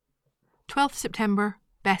12th September,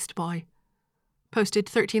 Best Boy. Posted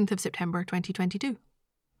 13th of September 2022.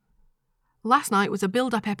 Last night was a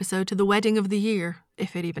build-up episode to the wedding of the year,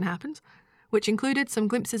 if it even happens, which included some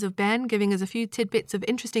glimpses of Ben giving us a few tidbits of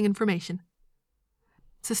interesting information.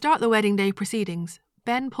 To start the wedding day proceedings,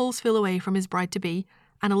 Ben pulls Phil away from his bride-to-be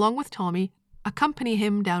and, along with Tommy, accompany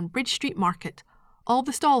him down Bridge Street Market, all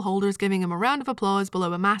the stallholders giving him a round of applause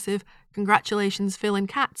below a massive "Congratulations Phil and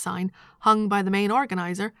Kat" sign hung by the main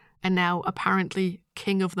organiser, and now apparently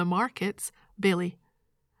king of the markets, Billy.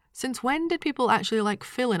 Since when did people actually like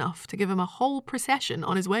Phil enough to give him a whole procession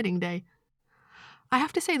on his wedding day? I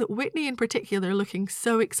have to say that Whitney in particular looking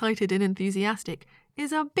so excited and enthusiastic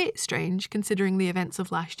is a bit strange considering the events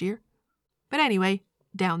of last year. But anyway,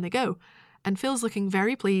 down they go, and Phil's looking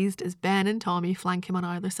very pleased as Ben and Tommy flank him on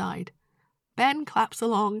either side. Ben claps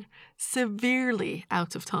along, severely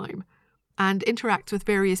out of time, and interacts with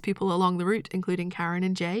various people along the route, including Karen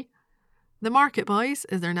and Jay. The Market Boys,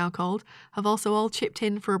 as they're now called, have also all chipped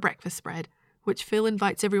in for a breakfast spread, which Phil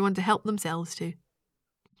invites everyone to help themselves to.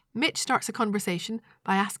 Mitch starts a conversation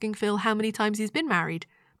by asking Phil how many times he's been married,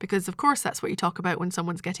 because of course that's what you talk about when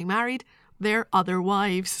someone's getting married, their other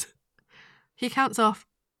wives. He counts off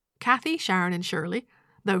Kathy, Sharon and Shirley,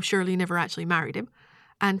 though Shirley never actually married him,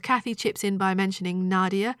 and Kathy chips in by mentioning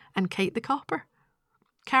Nadia and Kate the copper.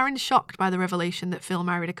 Karen's shocked by the revelation that Phil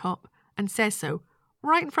married a cop, and says so,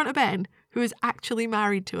 right in front of Ben, who is actually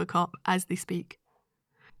married to a cop as they speak.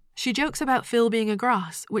 She jokes about Phil being a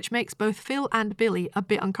grass, which makes both Phil and Billy a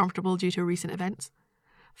bit uncomfortable due to recent events.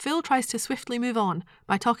 Phil tries to swiftly move on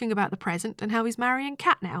by talking about the present and how he's marrying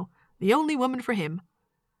Kat now, the only woman for him.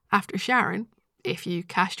 After Sharon, if you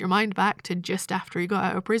cast your mind back to just after he got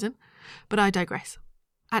out of prison, but I digress.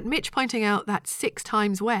 At Mitch pointing out that 6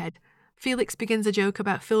 times wed, Felix begins a joke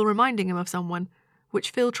about Phil reminding him of someone,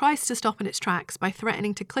 which Phil tries to stop in its tracks by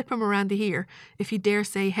threatening to clip him around the ear if he dare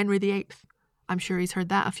say Henry VIII. I'm sure he's heard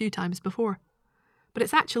that a few times before. But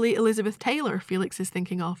it's actually Elizabeth Taylor Felix is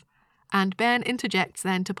thinking of, and Ben interjects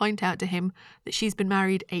then to point out to him that she's been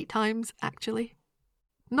married 8 times, actually.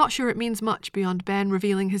 Not sure it means much beyond Ben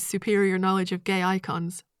revealing his superior knowledge of gay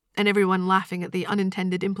icons, and everyone laughing at the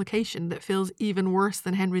unintended implication that Phil's even worse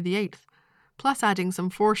than Henry VIII, plus adding some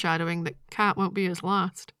foreshadowing that Kat won't be his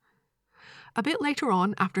last. A bit later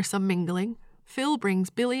on, after some mingling, Phil brings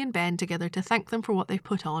Billy and Ben together to thank them for what they've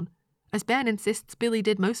put on, as Ben insists Billy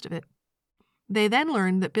did most of it. They then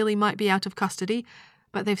learn that Billy might be out of custody,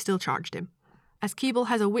 but they've still charged him, as Keeble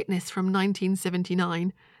has a witness from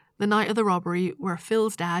 1979, the night of the robbery where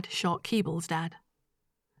Phil's dad shot Keeble's dad.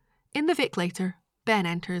 In the Vic later, Ben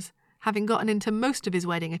enters, having gotten into most of his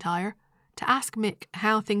wedding attire, to ask Mick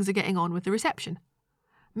how things are getting on with the reception.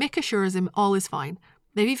 Mick assures him all is fine.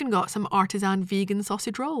 They've even got some artisan vegan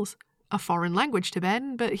sausage rolls, a foreign language to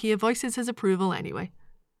Ben, but he voices his approval anyway.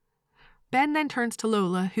 Ben then turns to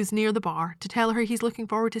Lola, who's near the bar, to tell her he's looking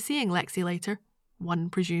forward to seeing Lexi later, one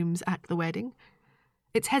presumes at the wedding.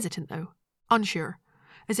 It's hesitant though, unsure,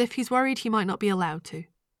 as if he's worried he might not be allowed to.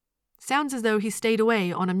 Sounds as though he's stayed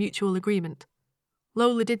away on a mutual agreement.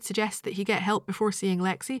 Lola did suggest that he get help before seeing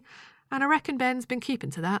Lexi, and I reckon Ben's been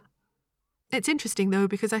keeping to that. It's interesting though,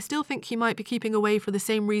 because I still think he might be keeping away for the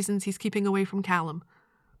same reasons he's keeping away from Callum,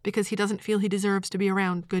 because he doesn't feel he deserves to be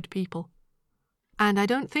around good people. And I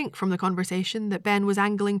don't think from the conversation that Ben was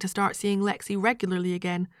angling to start seeing Lexi regularly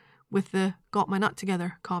again with the "got my nut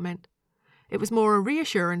together" comment. It was more a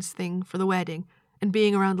reassurance thing for the wedding and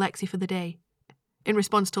being around Lexi for the day, in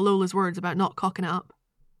response to Lola's words about not cocking it up.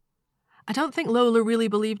 I don't think Lola really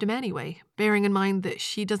believed him anyway, bearing in mind that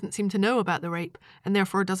she doesn't seem to know about the rape and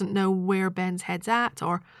therefore doesn't know where Ben's head's at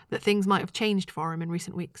or that things might have changed for him in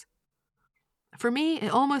recent weeks. For me,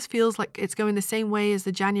 it almost feels like it's going the same way as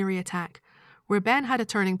the January attack, where Ben had a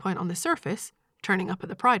turning point on the surface, turning up at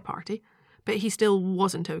the Pride party, but he still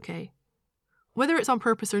wasn't okay. Whether it's on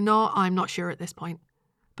purpose or not, I'm not sure at this point.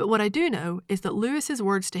 But what I do know is that Lewis's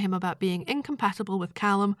words to him about being incompatible with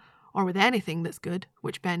Callum, or with anything that's good,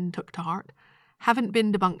 which Ben took to heart, haven't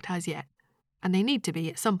been debunked as yet, and they need to be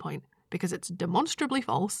at some point, because it's demonstrably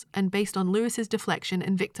false and based on Lewis's deflection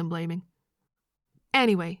and victim blaming.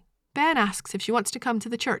 Anyway, Ben asks if she wants to come to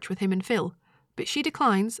the church with him and Phil, but she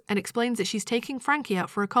declines and explains that she's taking Frankie out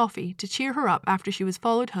for a coffee to cheer her up after she was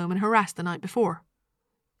followed home and harassed the night before.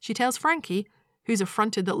 She tells Frankie, who's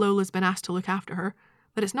affronted that Lola's been asked to look after her,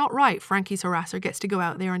 that it's not right Frankie's harasser gets to go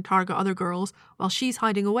out there and target other girls while she's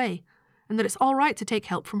hiding away, and that it's all right to take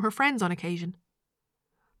help from her friends on occasion.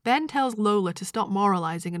 Ben tells Lola to stop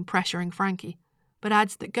moralising and pressuring Frankie, but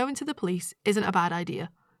adds that going to the police isn't a bad idea,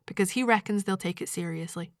 because he reckons they'll take it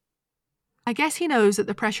seriously. I guess he knows that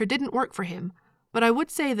the pressure didn't work for him, But I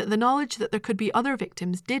would say that the knowledge that there could be other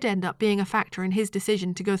victims did end up being a factor in his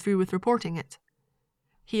decision to go through with reporting it.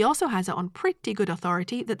 He also has it on pretty good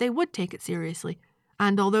authority that they would take it seriously,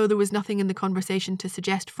 and although there was nothing in the conversation to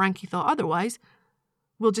suggest Frankie thought otherwise,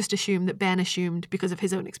 we'll just assume that Ben assumed because of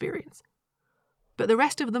his own experience. But the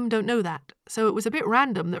rest of them don't know that, so it was a bit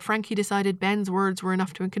random that Frankie decided Ben's words were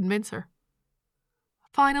enough to convince her.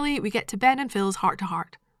 Finally, we get to Ben and Phil's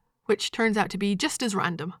heart-to-heart, which turns out to be just as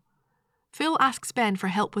random. Phil asks Ben for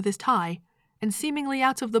help with his tie, and seemingly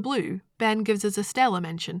out of the blue, Ben gives us a Stella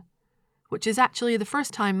mention, which is actually the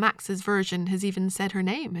first time Max's version has even said her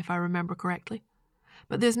name, if I remember correctly.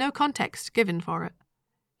 But there's no context given for it.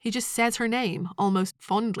 He just says her name, almost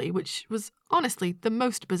fondly, which was honestly the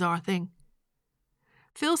most bizarre thing.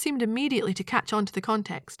 Phil seemed immediately to catch on to the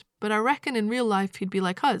context, but I reckon in real life he'd be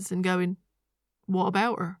like us and going, "What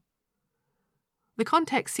about her?" The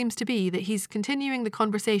context seems to be that he's continuing the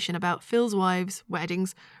conversation about Phil's wives'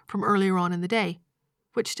 weddings from earlier on in the day,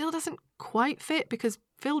 which still doesn't quite fit because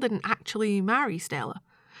Phil didn't actually marry Stella,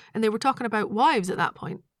 and they were talking about wives at that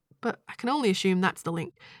point, but I can only assume that's the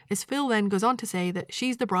link, as Phil then goes on to say that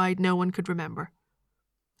she's the bride no one could remember.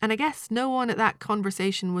 And I guess no one at that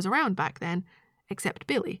conversation was around back then, except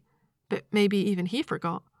Billy, but maybe even he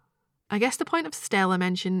forgot. I guess the point of Stella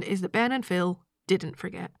mention is that Ben and Phil didn't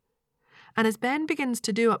forget. And as Ben begins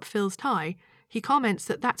to do up Phil's tie, he comments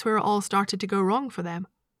that that's where it all started to go wrong for them.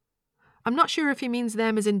 I'm not sure if he means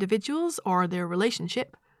them as individuals or their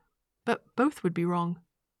relationship, but both would be wrong.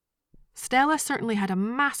 Stella certainly had a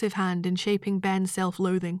massive hand in shaping Ben's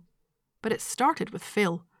self-loathing, but it started with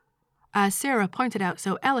Phil, as Sarah pointed out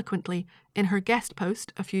so eloquently in her guest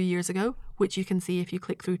post a few years ago, which you can see if you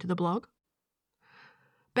click through to the blog.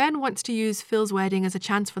 Ben wants to use Phil's wedding as a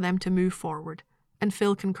chance for them to move forward, and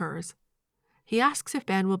Phil concurs. He asks if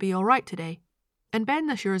Ben will be all right today, and Ben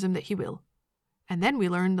assures him that he will. And then we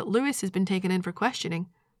learn that Lewis has been taken in for questioning,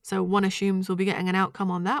 so one assumes we'll be getting an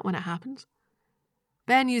outcome on that when it happens.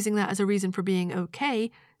 Ben using that as a reason for being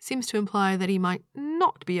okay seems to imply that he might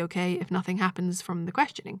not be okay if nothing happens from the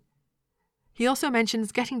questioning. He also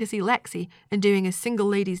mentions getting to see Lexi and doing his Single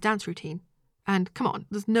Ladies dance routine. And come on,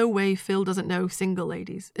 there's no way Phil doesn't know Single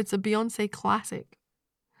Ladies. It's a Beyoncé classic.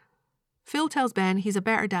 Phil tells Ben he's a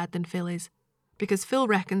better dad than Phil is, because Phil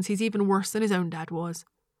reckons he's even worse than his own dad was,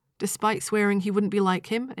 despite swearing he wouldn't be like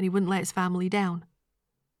him and he wouldn't let his family down.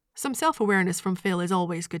 Some self-awareness from Phil is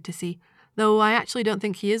always good to see, though I actually don't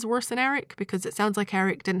think he is worse than Eric, because it sounds like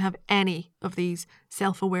Eric didn't have any of these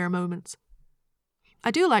self-aware moments.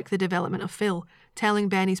 I do like the development of Phil, telling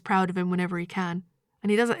Ben he's proud of him whenever he can, and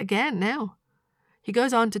he does it again now. He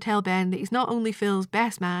goes on to tell Ben that he's not only Phil's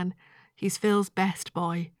best man, he's Phil's best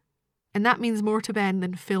boy. And that means more to Ben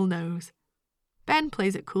than Phil knows. Ben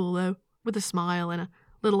plays it cool though, with a smile and a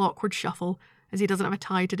little awkward shuffle, as he doesn't have a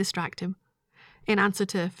tie to distract him. In answer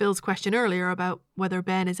to Phil's question earlier about whether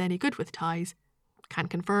Ben is any good with ties, can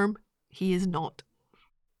confirm he is not.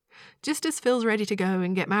 Just as Phil's ready to go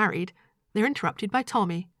and get married, they're interrupted by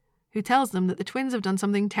Tommy, who tells them that the twins have done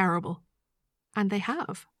something terrible. And they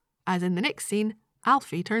have, as in the next scene,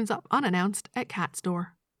 Alfie turns up unannounced at Kat's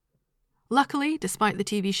door. Luckily, despite the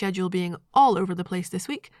TV schedule being all over the place this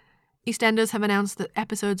week, EastEnders have announced that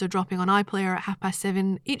episodes are dropping on iPlayer at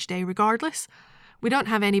 7:30 each day regardless. We don't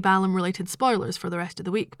have any Balam-related spoilers for the rest of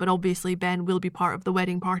the week, but obviously Ben will be part of the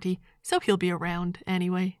wedding party, so he'll be around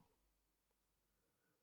anyway.